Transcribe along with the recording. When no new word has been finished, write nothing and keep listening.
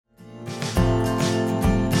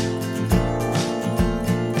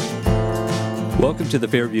Welcome to the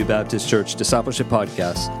Fairview Baptist Church Discipleship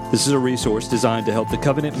Podcast. This is a resource designed to help the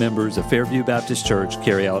covenant members of Fairview Baptist Church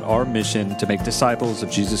carry out our mission to make disciples of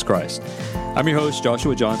Jesus Christ. I'm your host,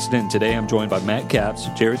 Joshua Johnston, and today I'm joined by Matt Capps,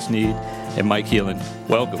 Jared Sneed, and Mike Heelan.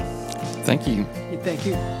 Welcome. Thank you. Thank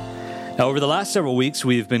you. Now, over the last several weeks,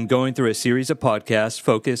 we've been going through a series of podcasts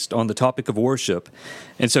focused on the topic of worship.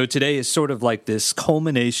 And so today is sort of like this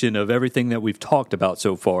culmination of everything that we've talked about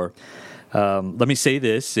so far. Let me say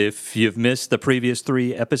this, if you've missed the previous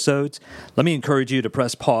 3 episodes, let me encourage you to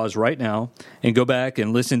press pause right now and go back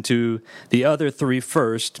and listen to the other 3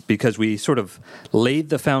 first, because we sort of laid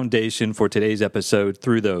the foundation for today's episode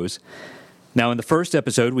through those. Now, in the first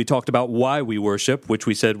episode, we talked about why we worship, which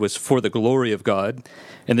we said was for the glory of God.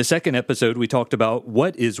 In the second episode, we talked about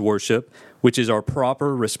what is worship, which is our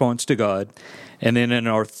proper response to God. And then in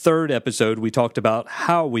our third episode, we talked about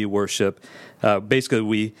how we worship.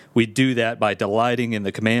 Basically, we do that by delighting in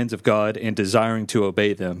the commands of God and desiring to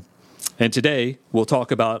obey them. And today, we'll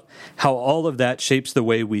talk about how all of that shapes the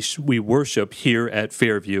way we worship here at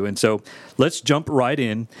Fairview. And so let's jump right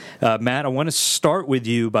in. Matt, I want to start with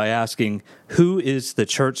you by asking, who is the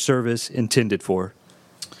church service intended for?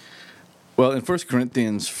 Well, in 1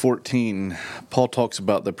 Corinthians 14, Paul talks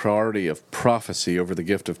about the priority of prophecy over the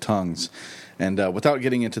gift of tongues. And without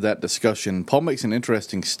getting into that discussion, Paul makes an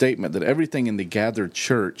interesting statement that everything in the gathered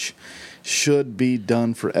church should be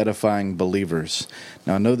done for edifying believers.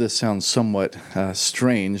 Now, I know this sounds somewhat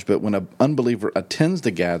strange, but when an unbeliever attends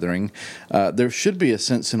the gathering, there should be a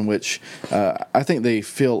sense in which I think they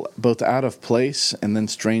feel both out of place and then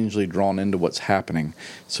strangely drawn into what's happening.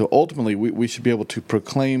 So ultimately, we should be able to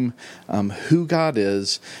proclaim who God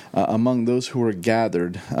is among those who are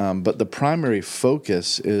gathered, but the primary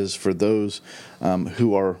focus is for those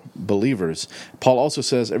who are believers. Paul also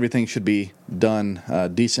says everything should be done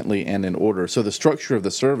decently and in order. So the structure of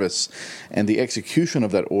the service and the execution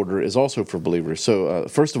of that order is also for believers. So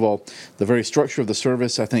first of all, the very structure of the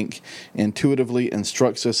service, I think, intuitively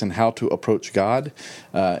instructs us in how to approach God.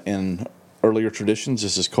 In earlier traditions,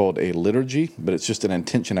 this is called a liturgy, but it's just an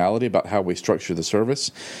intentionality about how we structure the service.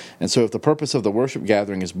 And so if the purpose of the worship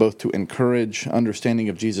gathering is both to encourage understanding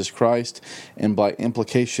of Jesus Christ and by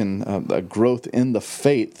implication a growth in the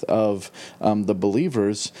faith of the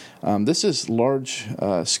believers, this is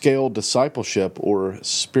large-scale discipleship or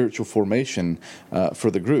spiritual formation for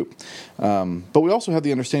the group. But we also have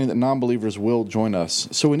the understanding that non-believers will join us.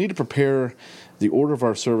 So we need to prepare the order of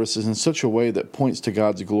our services in such a way that points to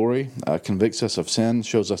God's glory, convicts us of sin,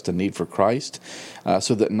 shows us the need for Christ,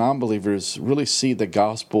 so that non-believers really see the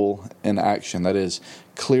gospel in action, that is,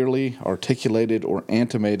 clearly articulated or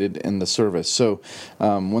animated in the service. So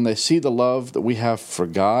when they see the love that we have for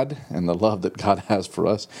God and the love that God has for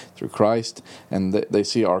us through Christ, and they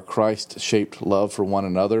see our Christ-shaped love for one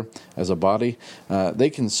another as a body, they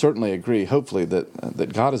can certainly agree, hopefully,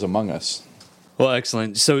 that God is among us. Well,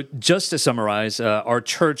 excellent. So just to summarize, our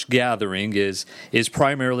church gathering is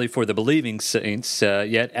primarily for the believing saints,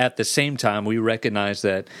 yet at the same time, we recognize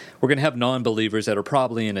that we're going to have non-believers that are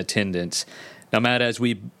probably in attendance. Now, Matt, as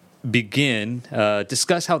we begin,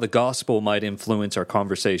 discuss how the gospel might influence our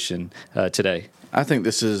conversation today. I think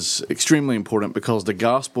this is extremely important because the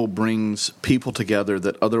gospel brings people together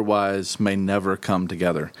that otherwise may never come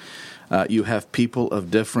together. You have people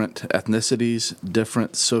of different ethnicities,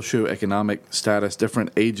 different socioeconomic status,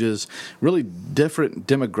 different ages, really different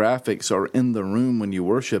demographics are in the room when you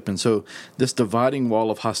worship. And so this dividing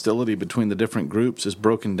wall of hostility between the different groups is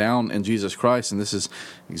broken down in Jesus Christ. And this is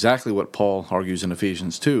exactly what Paul argues in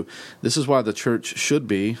Ephesians 2. This is why the church should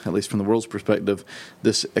be, at least from the world's perspective,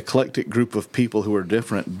 this eclectic group of people who are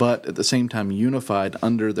different, but at the same time unified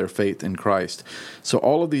under their faith in Christ. So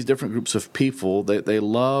all of these different groups of people, they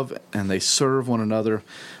love and they serve one another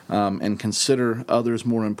and consider others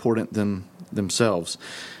more important than themselves.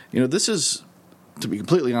 You know, this is, to be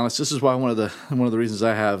completely honest, this is why one of the reasons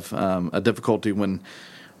I have a difficulty when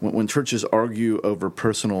churches argue over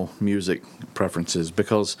personal music preferences,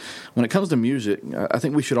 because when it comes to music, I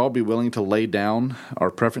think we should all be willing to lay down our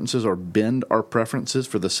preferences or bend our preferences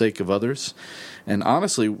for the sake of others. And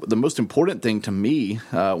honestly, the most important thing to me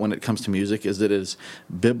when it comes to music is that it is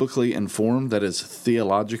biblically informed, that is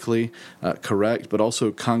theologically correct, but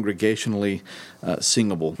also congregationally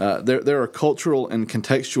singable. There are cultural and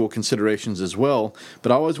contextual considerations as well,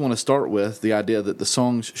 but I always want to start with the idea that the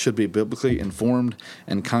songs should be biblically informed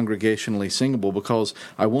and congregationally singable, because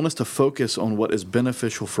I want us to focus on what is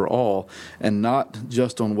beneficial for all and not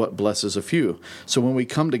just on what blesses a few. So when we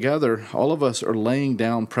come together, all of us are laying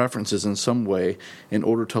down preferences in some way in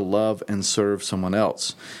order to love and serve someone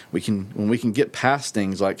else. When we can get past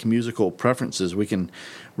things like musical preferences, we can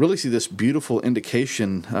really see this beautiful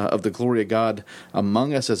indication of the glory of God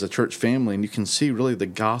among us as a church family, and you can see really the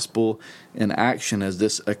gospel in action as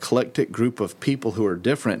this eclectic group of people who are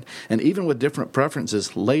different, and even with different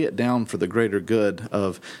preferences, lay it down for the greater good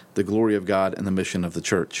of the glory of God and the mission of the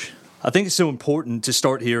church. I think it's so important to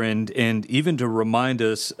start here and even to remind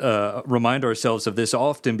ourselves of this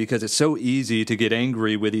often, because it's so easy to get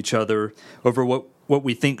angry with each other over what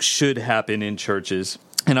we think should happen in churches.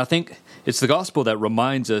 And I think it's the gospel that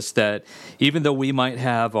reminds us that even though we might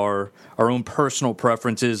have our own personal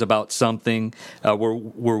preferences about something,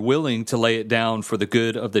 we're willing to lay it down for the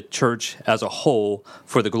good of the church as a whole,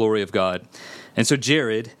 for the glory of God. And so,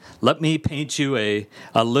 Jared, let me paint you a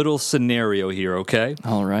little scenario here, okay?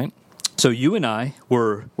 All right. So you and I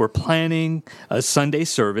were planning a Sunday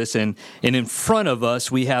service, and in front of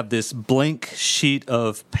us we have this blank sheet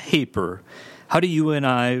of paper. How do you and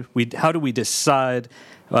how do we decide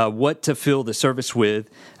what to fill the service with?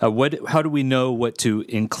 How do we know what to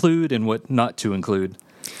include and what not to include?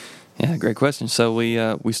 Yeah, great question. So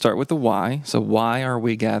we start with the why. So why are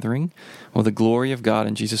we gathering? Well, the glory of God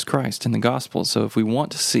in Jesus Christ in the gospel. So if we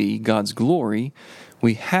want to see God's glory,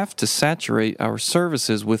 we have to saturate our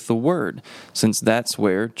services with the Word, since that's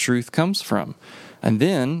where truth comes from. And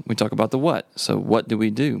then we talk about the what. So what do we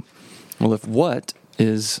do? Well, if what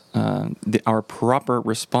is our proper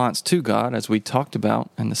response to God, as we talked about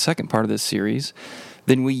in the second part of this series,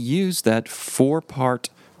 then we use that 4-part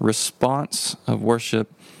response of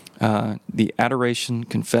worship, the adoration,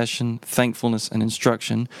 confession, thankfulness, and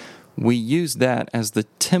instruction. We use that as the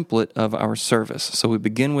template of our service. So we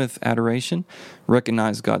begin with adoration,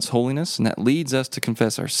 recognize God's holiness, and that leads us to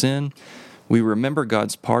confess our sin. We remember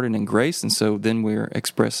God's pardon and grace, and so then we're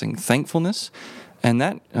expressing thankfulness. And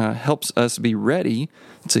that helps us be ready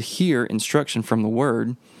to hear instruction from the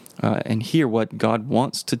Word and hear what God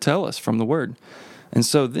wants to tell us from the Word. And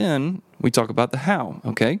so then we talk about the how,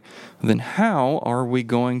 okay? Then how are we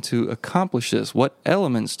going to accomplish this? What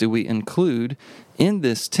elements do we include in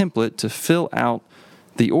this template to fill out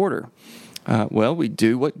the order? Well, we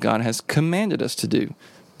do what God has commanded us to do.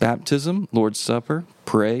 Baptism, Lord's Supper,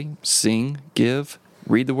 pray, sing, give,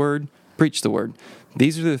 read the Word, preach the Word.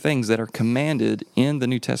 These are the things that are commanded in the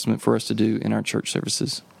New Testament for us to do in our church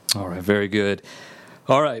services. All right, very good.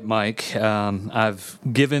 All right, Mike, I've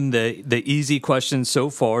given the easy questions so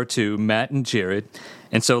far to Matt and Jared,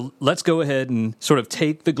 and so let's go ahead and sort of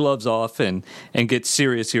take the gloves off and get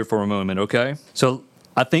serious here for a moment, okay? So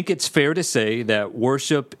I think it's fair to say that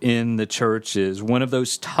worship in the church is one of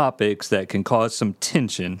those topics that can cause some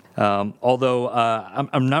tension, although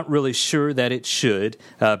I'm not really sure that it should,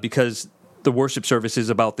 because the worship service is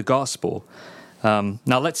about the gospel.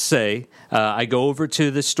 Now, let's say I go over to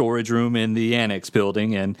the storage room in the annex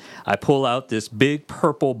building and I pull out this big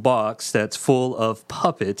purple box that's full of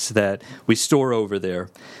puppets that we store over there.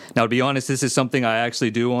 Now, to be honest, this is something I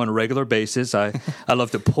actually do on a regular basis. I love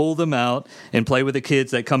to pull them out and play with the kids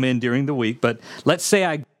that come in during the week. But let's say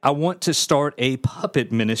I want to start a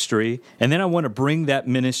puppet ministry, and then I want to bring that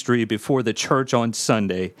ministry before the church on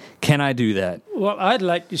Sunday. Can I do that? Well, I'd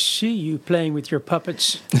like to see you playing with your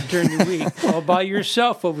puppets during the week all by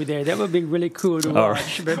yourself over there. That would be really cool to watch. All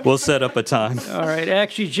right. But, we'll set up a time. All right.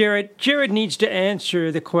 Actually, Jared needs to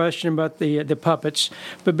answer the question about the puppets.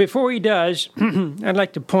 But before he does, I'd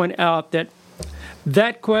like to point out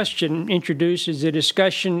that question introduces a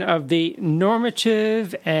discussion of the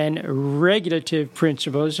normative and regulative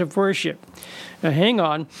principles of worship. Now, hang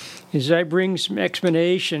on as I bring some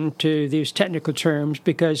explanation to these technical terms,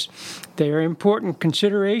 because they are important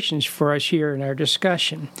considerations for us here in our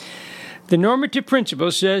discussion. The normative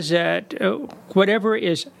principle says that whatever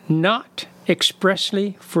is not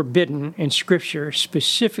expressly forbidden in Scripture,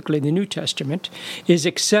 specifically the New Testament, is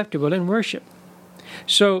acceptable in worship.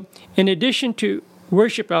 So, in addition to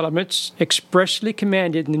worship elements expressly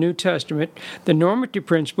commanded in the New Testament, the normative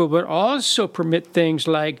principle would also permit things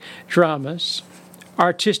like dramas,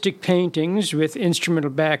 artistic paintings with instrumental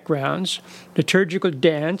backgrounds, liturgical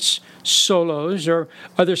dance, solos, or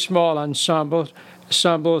other small ensemble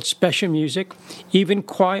special music, even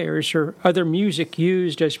choirs or other music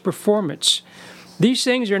used as performance. These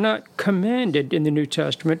things are not commanded in the New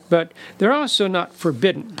Testament, but they're also not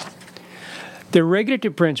forbidden. The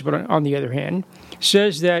regulative principle, on the other hand,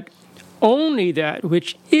 says that Only that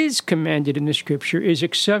which is commanded in the Scripture is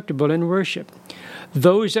acceptable in worship.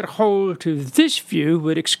 Those that hold to this view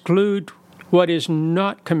would exclude what is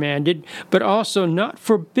not commanded, but also not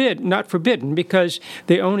forbidden, because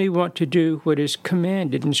they only want to do what is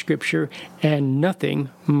commanded in Scripture and nothing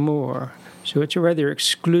more. So it's a rather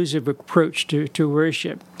exclusive approach to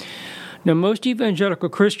worship. Now, most evangelical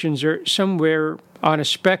Christians are somewhere on a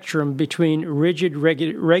spectrum between rigid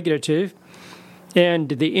regulative and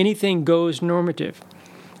the anything goes normative.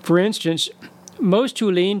 For instance, most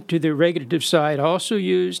who lean to the regulative side also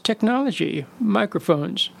use technology,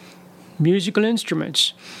 microphones, musical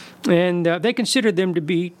instruments, and they consider them to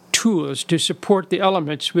be tools to support the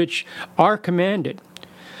elements which are commanded.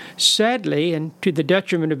 Sadly, and to the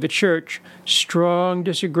detriment of the church, strong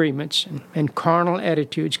disagreements and carnal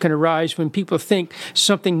attitudes can arise when people think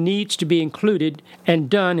something needs to be included and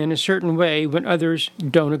done in a certain way when others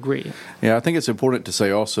don't agree. Yeah, I think it's important to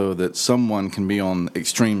say also that someone can be on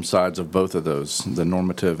extreme sides of both of those, the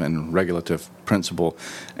normative and regulative principle,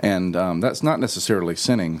 and that's not necessarily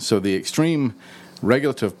sinning. So the extreme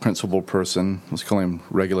regulative principle person, let's call him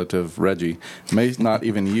regulative Reggie, may not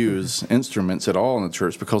even use instruments at all in the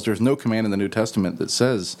church because there's no command in the New Testament that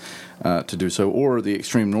says to do so. Or the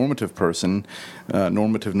extreme normative person,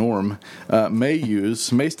 normative norm, may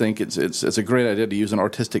think it's a great idea to use an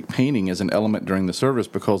artistic painting as an element during the service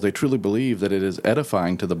because they truly believe that it is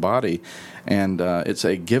edifying to the body and it's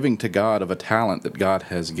a giving to God of a talent that God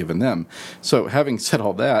has given them. So having said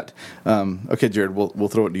all that, okay, Jared, we'll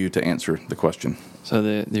throw it to you to answer the question. So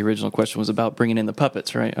the original question was about bringing in the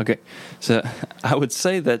puppets, right? Okay. So I would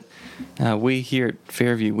say that we here at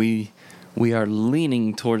Fairview, we are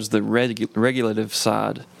leaning towards the regulative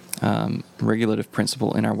side, regulative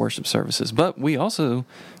principle in our worship services. But we also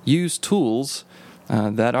use tools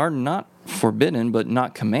that are not forbidden but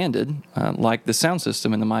not commanded, like the sound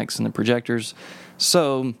system and the mics and the projectors.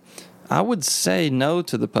 So I would say no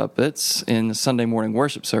to the puppets in the Sunday morning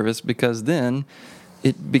worship service because then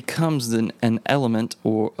it becomes an element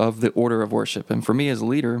of the order of worship. And for me as a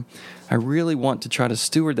leader, I really want to try to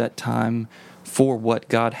steward that time for what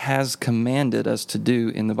God has commanded us to do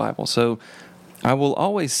in the Bible. So I will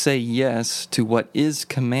always say yes to what is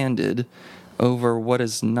commanded over what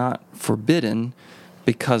is not forbidden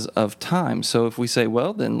because of time. So if we say,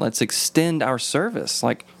 well, then let's extend our service,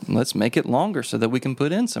 like let's make it longer so that we can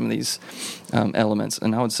put in some of these elements.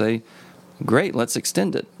 And I would say, great, let's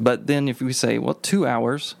extend it. But then if we say, well, 2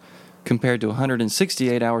 hours compared to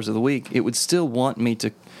 168 hours of the week, it would still want me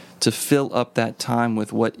to fill up that time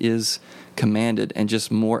with what is commanded and just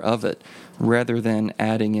more of it, rather than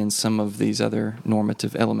adding in some of these other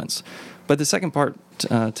normative elements. But the second part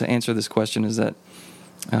to answer this question is that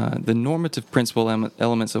the normative principle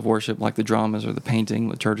elements of worship, like the dramas or the painting,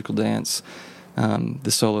 liturgical dance, the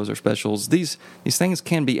solos or specials, these things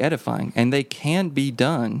can be edifying, and they can be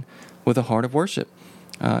done with a heart of worship.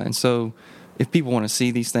 And so if people want to see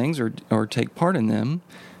these things or take part in them,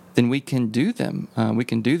 then we can do them. We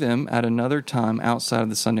can do them at another time outside of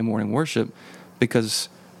the Sunday morning worship because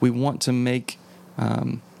we want to make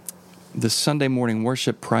the Sunday morning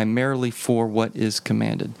worship primarily for what is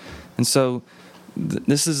commanded. And so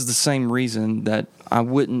this is the same reason that I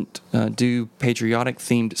wouldn't do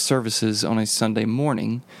patriotic-themed services on a Sunday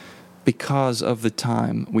morning because of the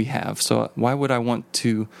time we have. So why would I want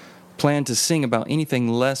to plan to sing about anything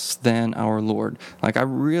less than our Lord? Like, I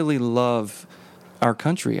really love our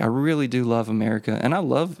country. I really do love America, and I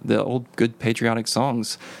love the old good patriotic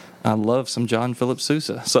songs. I love some John Philip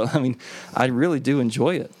Sousa. So, I mean, I really do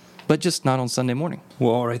enjoy it, but just not on Sunday morning.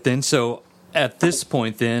 Well, all right then. So at this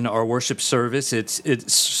point then, our worship service,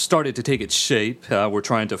 it's started to take its shape. We're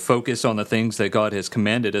trying to focus on the things that God has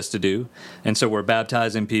commanded us to do. And so we're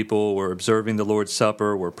baptizing people, we're observing the Lord's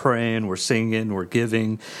Supper, we're praying, we're singing, we're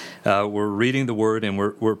giving, we're reading the Word, and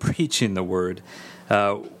we're preaching the Word.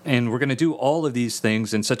 And we're going to do all of these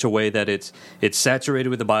things in such a way that it's saturated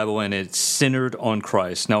with the Bible and it's centered on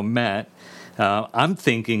Christ. Now, Matt, I'm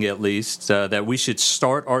thinking at least that we should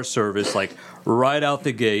start our service like right out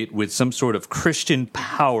the gate with some sort of Christian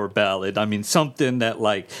power ballad. I mean, something that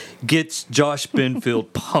like gets Josh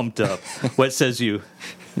Benfield pumped up. What says you?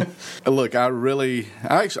 Look,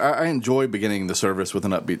 I enjoy beginning the service with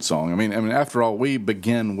an upbeat song. I mean, after all, we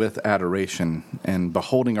begin with adoration, and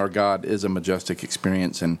beholding our God is a majestic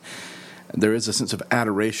experience, and there is a sense of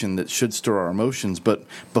adoration that should stir our emotions. But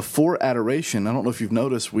before adoration, I don't know if you've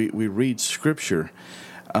noticed, we read Scripture.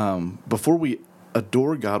 Before we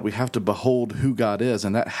adore God, we have to behold who God is,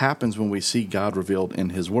 and that happens when we see God revealed in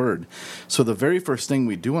His Word. So the very first thing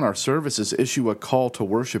we do in our service is issue a call to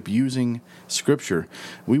worship using Scripture.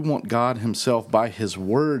 We want God Himself by His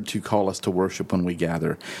Word to call us to worship when we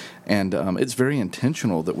gather. And it's very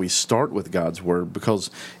intentional that we start with God's Word, because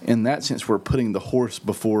in that sense we're putting the horse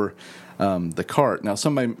before the cart. Now,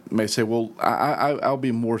 somebody may say, well, I'll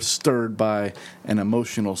be more stirred by an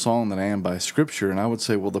emotional song than I am by Scripture. And I would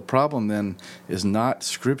say, well, the problem then is not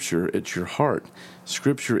Scripture, it's your heart.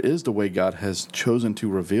 Scripture is the way God has chosen to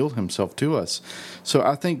reveal Himself to us. So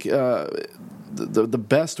I think the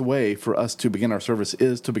best way for us to begin our service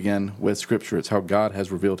is to begin with Scripture. It's how God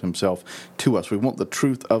has revealed Himself to us. We want the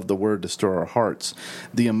truth of the Word to stir our hearts.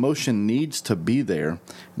 The emotion needs to be there,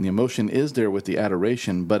 and the emotion is there with the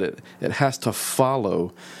adoration, but it has to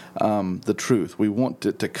follow the truth. We want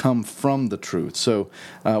it to come from the truth. So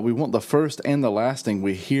we want the first and the last thing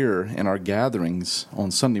we hear in our gatherings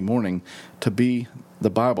on Sunday morning to be the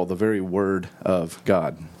Bible, the very Word of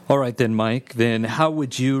God. All right, then, Mike, then how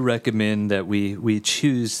would you recommend that we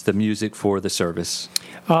choose the music for the service?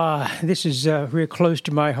 This is real close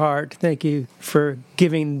to my heart. Thank you for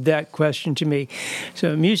giving that question to me.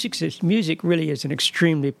 So music really is an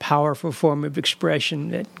extremely powerful form of expression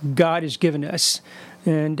that God has given us.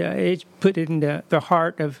 And it's put it in the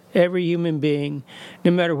heart of every human being,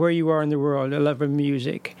 no matter where you are in the world, the love of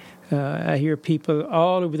music. I hear people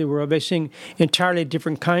all over the world. They sing entirely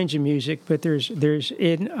different kinds of music, but there's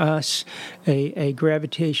in us a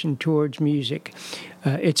gravitation towards music.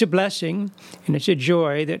 It's a blessing and it's a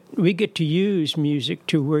joy that we get to use music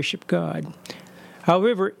to worship God.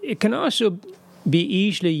 However, it can also be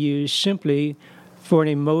easily used simply for an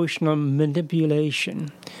emotional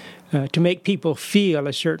manipulation. To make people feel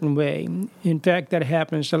a certain way. In fact, that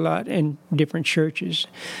happens a lot in different churches.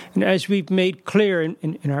 And as we've made clear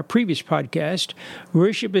in our previous podcast,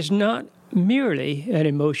 worship is not merely an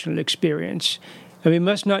emotional experience. And we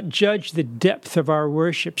must not judge the depth of our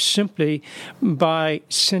worship simply by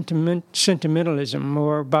sentimentalism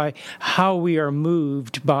or by how we are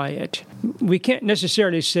moved by it. We can't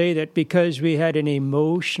necessarily say that because we had an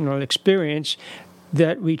emotional experience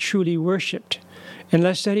that we truly worshiped,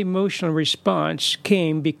 unless that emotional response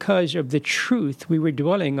came because of the truth we were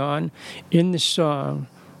dwelling on in the song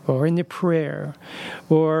or in the prayer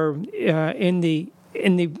or in the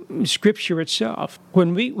Scripture itself.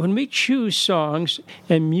 When we choose songs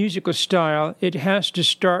and musical style, it has to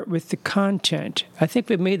start with the content. I think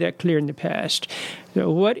we've made that clear in the past. So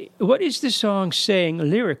what is the song saying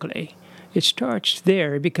lyrically? It starts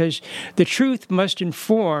there because the truth must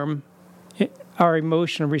inform our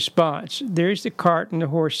emotional response. There's the cart and the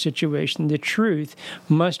horse situation. The truth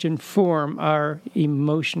must inform our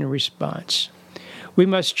emotional response. We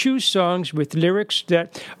must choose songs with lyrics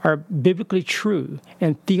that are biblically true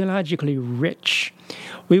and theologically rich.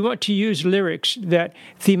 We want to use lyrics that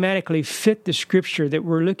thematically fit the Scripture that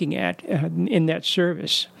we're looking at in that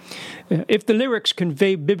service. If the lyrics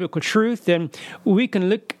convey biblical truth, then we can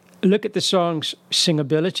look at the song's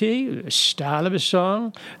singability, the style of the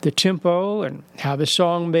song, the tempo, and how the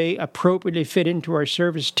song may appropriately fit into our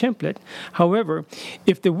service template. However,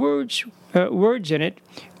 if the words in it,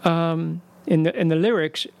 in the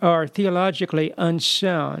lyrics, are theologically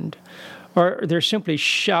unsound, or they're simply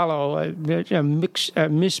shallow, a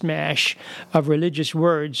mishmash of religious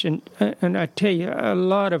words, and I tell you, a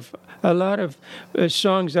lot of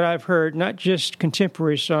songs that I've heard, not just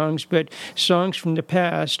contemporary songs, but songs from the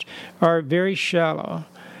past, are very shallow.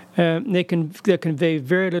 They convey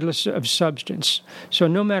very little of substance. So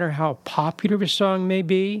no matter how popular a song may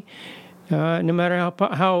be, no matter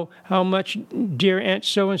how much dear Aunt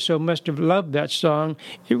so-and-so must have loved that song,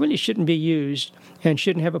 it really shouldn't be used and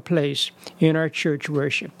shouldn't have a place in our church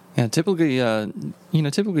worship. Yeah, typically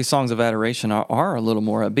songs of adoration are a little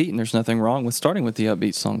more upbeat, and there's nothing wrong with starting with the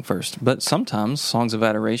upbeat song first. But sometimes songs of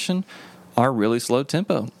adoration are really slow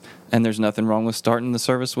tempo, and there's nothing wrong with starting the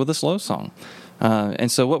service with a slow song.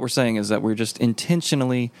 And so what we're saying is that we're just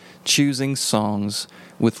intentionally choosing songs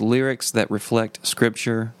with lyrics that reflect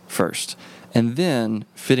Scripture first, and then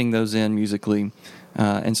fitting those in musically.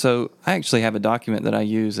 And so I actually have a document that I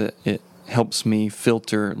use. It helps me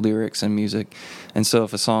filter lyrics and music. And so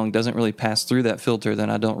if a song doesn't really pass through that filter, then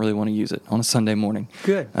I don't really want to use it on a Sunday morning.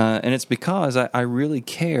 Good. And it's because I really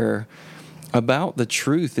care about the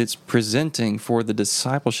truth it's presenting for the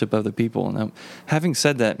discipleship of the people. Now, having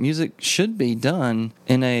said that, music should be done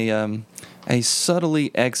in a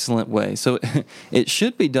subtly excellent way. So it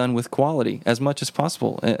should be done with quality as much as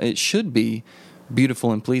possible. It should be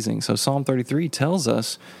beautiful and pleasing. So Psalm 33 tells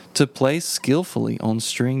us to play skillfully on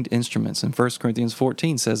stringed instruments. And 1 Corinthians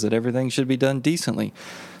 14 says that everything should be done decently.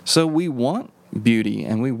 So we want beauty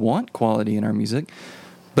and we want quality in our music,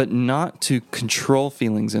 but not to control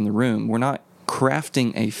feelings in the room. We're not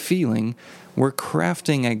crafting a feeling. We're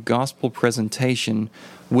crafting a gospel presentation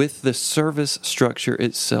with the service structure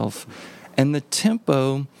itself. And the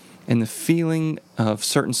tempo and the feeling of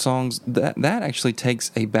certain songs, that actually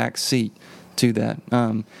takes a back seat to that.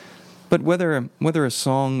 But whether a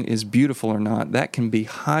song is beautiful or not, that can be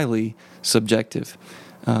highly subjective.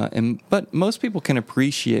 But most people can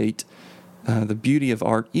appreciate the beauty of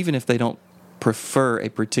art, even if they don't prefer a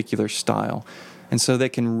particular style. And so they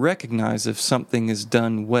can recognize if something is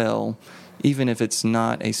done well, even if it's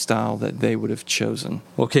not a style that they would have chosen.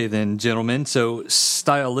 Okay, then, gentlemen, so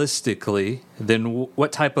stylistically, then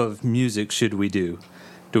what type of music should we do?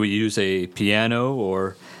 Do we use a piano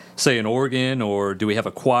or, say, an organ, or do we have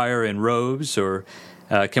a choir in robes, or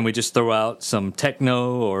can we just throw out some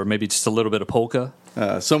techno or maybe just a little bit of polka?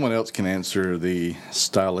 Someone else can answer the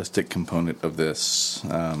stylistic component of this,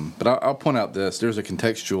 but I'll point out this. There's a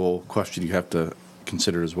contextual question you have to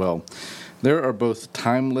consider as well. There are both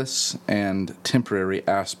timeless and temporary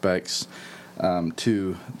aspects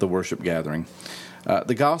to the worship gathering.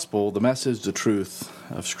 The gospel, the message, the truth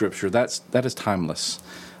of Scripture, that is timeless.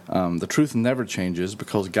 The truth never changes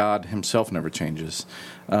because God himself never changes.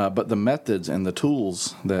 But the methods and the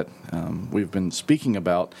tools that we've been speaking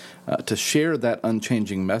about to share that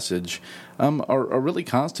unchanging message are really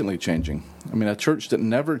constantly changing. I mean, a church that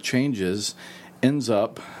never changes ends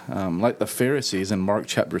up like the Pharisees in Mark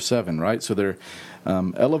chapter 7, right? So they're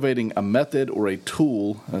elevating a method or a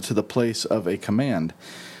tool to the place of a command.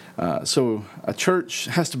 So a church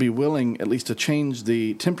has to be willing at least to change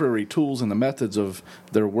the temporary tools and the methods of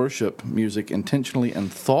their worship music intentionally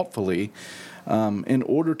and thoughtfully in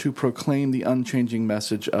order to proclaim the unchanging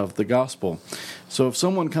message of the gospel. So if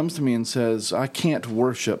someone comes to me and says, I can't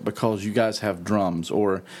worship because you guys have drums,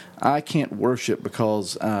 or I can't worship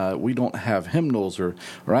because we don't have hymnals, or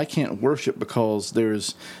I can't worship because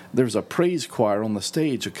there's a praise choir on the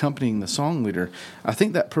stage accompanying the song leader, I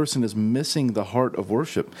think that person is missing the heart of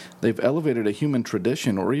worship. They've elevated a human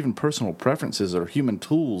tradition or even personal preferences or human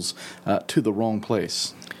tools to the wrong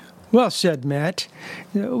place. Well said, Matt.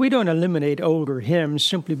 We don't eliminate older hymns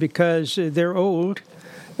simply because they're old.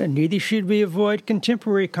 Neither should we avoid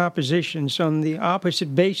contemporary compositions on the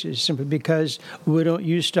opposite basis simply because we don't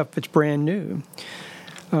use stuff that's brand new.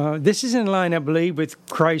 This is in line, I believe, with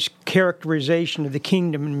Christ's characterization of the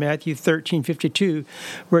kingdom in Matthew 13:52,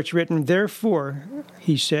 where it's written, "Therefore,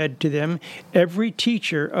 he said to them, every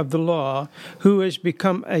teacher of the law who has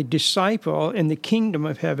become a disciple in the kingdom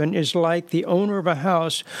of heaven is like the owner of a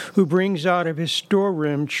house who brings out of his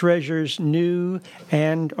storeroom treasures new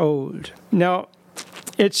and old." Now,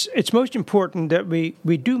 it's most important that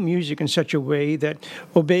we do music in such a way that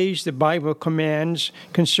obeys the Bible commands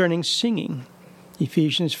concerning singing.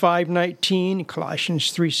 Ephesians 5:19 and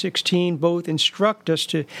Colossians 3:16 both instruct us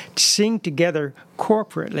to sing together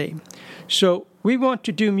corporately. So we want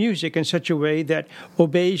to do music in such a way that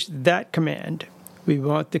obeys that command. We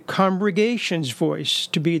want the congregation's voice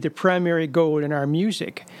to be the primary goal in our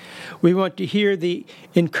music. We want to hear the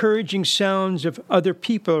encouraging sounds of other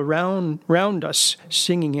people around us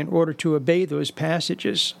singing in order to obey those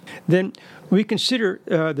passages. Then we consider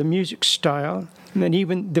the music style and then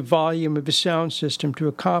even the volume of the sound system to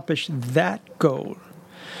accomplish that goal.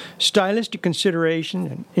 Stylistic consideration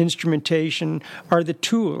and instrumentation are the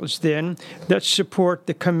tools, then, that support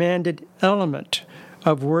the commanded element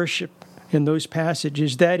of worship in those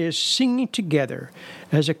passages, that is, singing together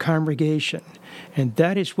as a congregation. And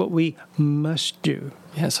that is what we must do.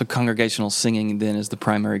 Yeah, so congregational singing then is the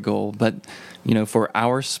primary goal. But, for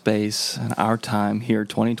our space and our time here,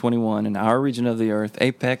 2021, in our region of the earth,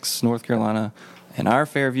 Apex, North Carolina, in our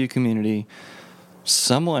Fairview community,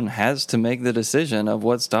 someone has to make the decision of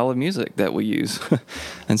what style of music that we use.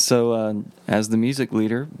 And so as the music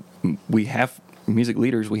leaders, we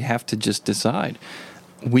have to just decide.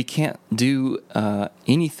 We can't do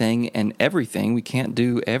anything and everything. We can't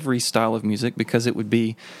do every style of music because it would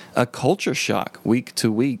be a culture shock week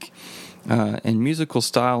to week. And musical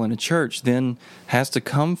style in a church then has to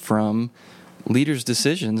come from leaders'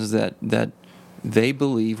 decisions that they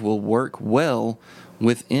believe will work well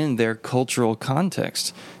within their cultural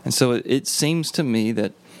context. And so it seems to me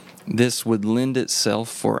that this would lend itself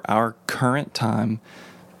for our current time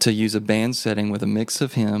to use a band setting with a mix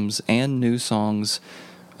of hymns and new songs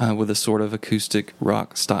with a sort of acoustic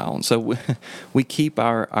rock style. And so we keep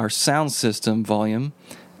our sound system volume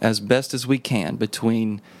as best as we can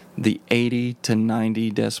between the 80 to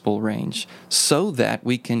 90 decibel range so that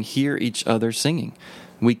we can hear each other singing.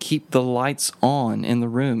 We keep the lights on in the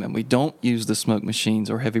room, and we don't use the smoke machines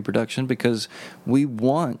or heavy production because we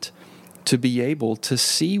want to be able to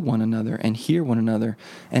see one another and hear one another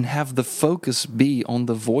and have the focus be on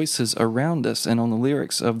the voices around us and on the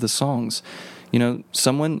lyrics of the songs. You know,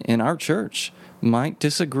 someone in our church might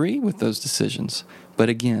disagree with those decisions, but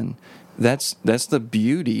again, that's the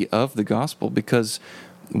beauty of the gospel, because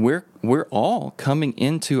we're all coming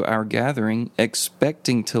into our gathering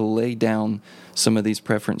expecting to lay down some of these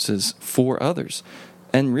preferences for others.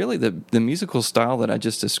 And really the musical style that I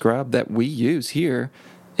just described that we use here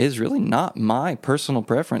is really not my personal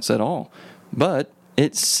preference at all. But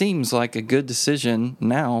it seems like a good decision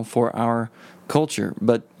now for our culture.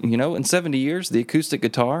 But, you know, in 70 years, the acoustic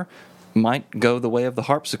guitar might go the way of the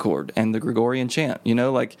harpsichord and the Gregorian chant. You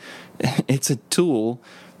know, like, it's a tool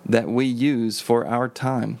that we use for our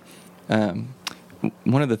time.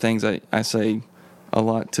 One of the things I say a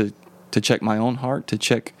lot to check my own heart, to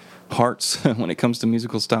check hearts when it comes to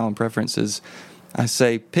musical style and preferences, I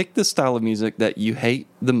say, pick the style of music that you hate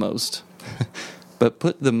the most, but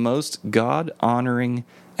put the most God-honoring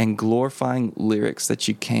and glorifying lyrics that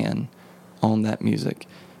you can on that music.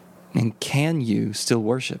 And can you still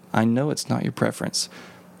worship? I know it's not your preference,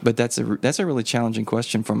 but that's a really challenging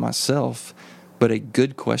question for myself, but a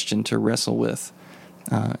good question to wrestle with.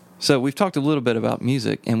 So we've talked a little bit about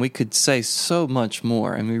music, and we could say so much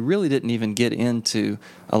more, and we really didn't even get into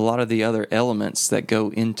a lot of the other elements that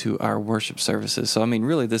go into our worship services. So, I mean,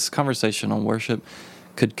 really, this conversation on worship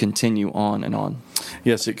could continue on and on.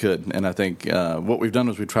 Yes, it could. And I think what we've done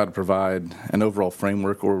is we try to provide an overall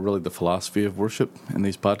framework, or really the philosophy of worship in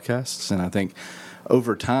these podcasts. And I think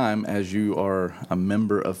over time, as you are a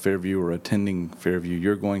member of Fairview or attending Fairview,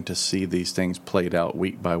 you're going to see these things played out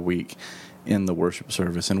week by week in the worship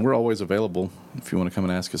service. And we're always available if you want to come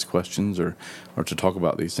and ask us questions or to talk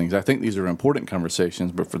about these things. I think these are important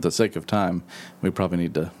conversations, but for the sake of time, we probably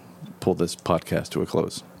need to pull this podcast to a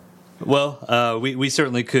close. Well, we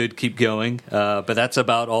certainly could keep going, but that's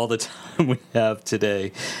about all the time we have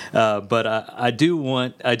today. But I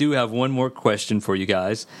do have one more question for you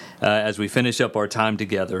guys as we finish up our time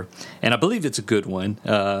together, and I believe it's a good one.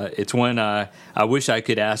 It's one I wish I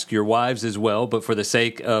could ask your wives as well, but for the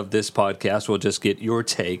sake of this podcast, we'll just get your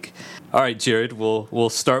take. All right, Jared, we'll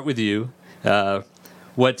start with you.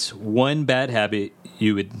 What's one bad habit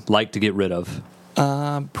you would like to get rid of?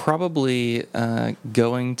 Probably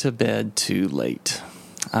going to bed too late.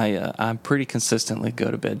 I pretty consistently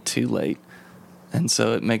go to bed too late, and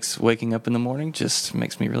so it makes waking up in the morning just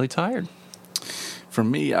makes me really tired. For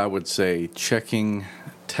me, I would say checking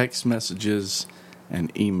text messages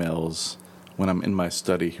and emails when I'm in my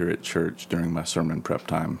study here at church during my sermon prep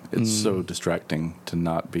time. It's so distracting to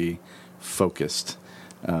not be focused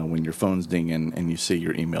when your phone's dinging and you see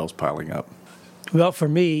your emails piling up. Well, for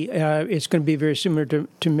me, it's going to be very similar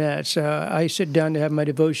to Matt's. I sit down to have my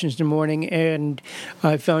devotions in the morning, and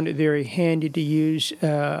I found it very handy to use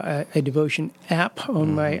a devotion app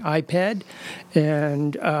on my iPad.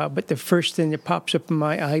 And but the first thing that pops up on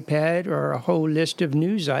my iPad are a whole list of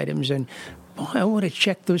news items, and boy, I want to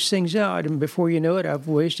check those things out. And before you know it, I've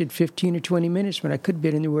wasted 15 or 20 minutes when I could have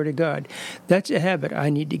been in the Word of God. That's a habit I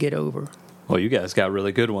need to get over. Well, you guys got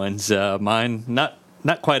really good ones. Mine, not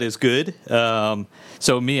quite as good.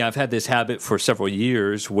 So me, I've had this habit for several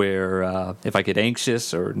years where if I get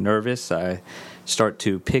anxious or nervous, I start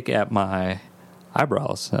to pick at my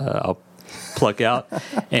eyebrows. I'll pluck out.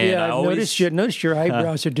 And yeah, I've noticed your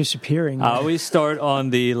eyebrows are disappearing. I always start on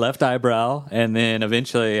the left eyebrow, and then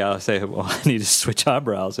eventually I'll say, well, I need to switch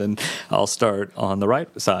eyebrows, and I'll start on the right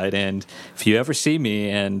side. And if you ever see me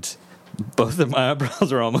and both of my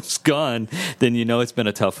eyebrows are almost gone, then you know it's been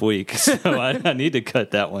a tough week. So I need to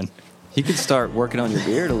cut that one. You could start working on your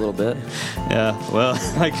beard a little bit. Yeah, well,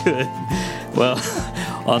 I could. Well,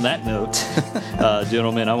 on that note,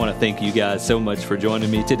 gentlemen, I want to thank you guys so much for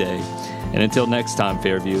joining me today. And until next time,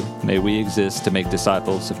 Fairview, may we exist to make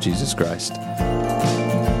disciples of Jesus Christ.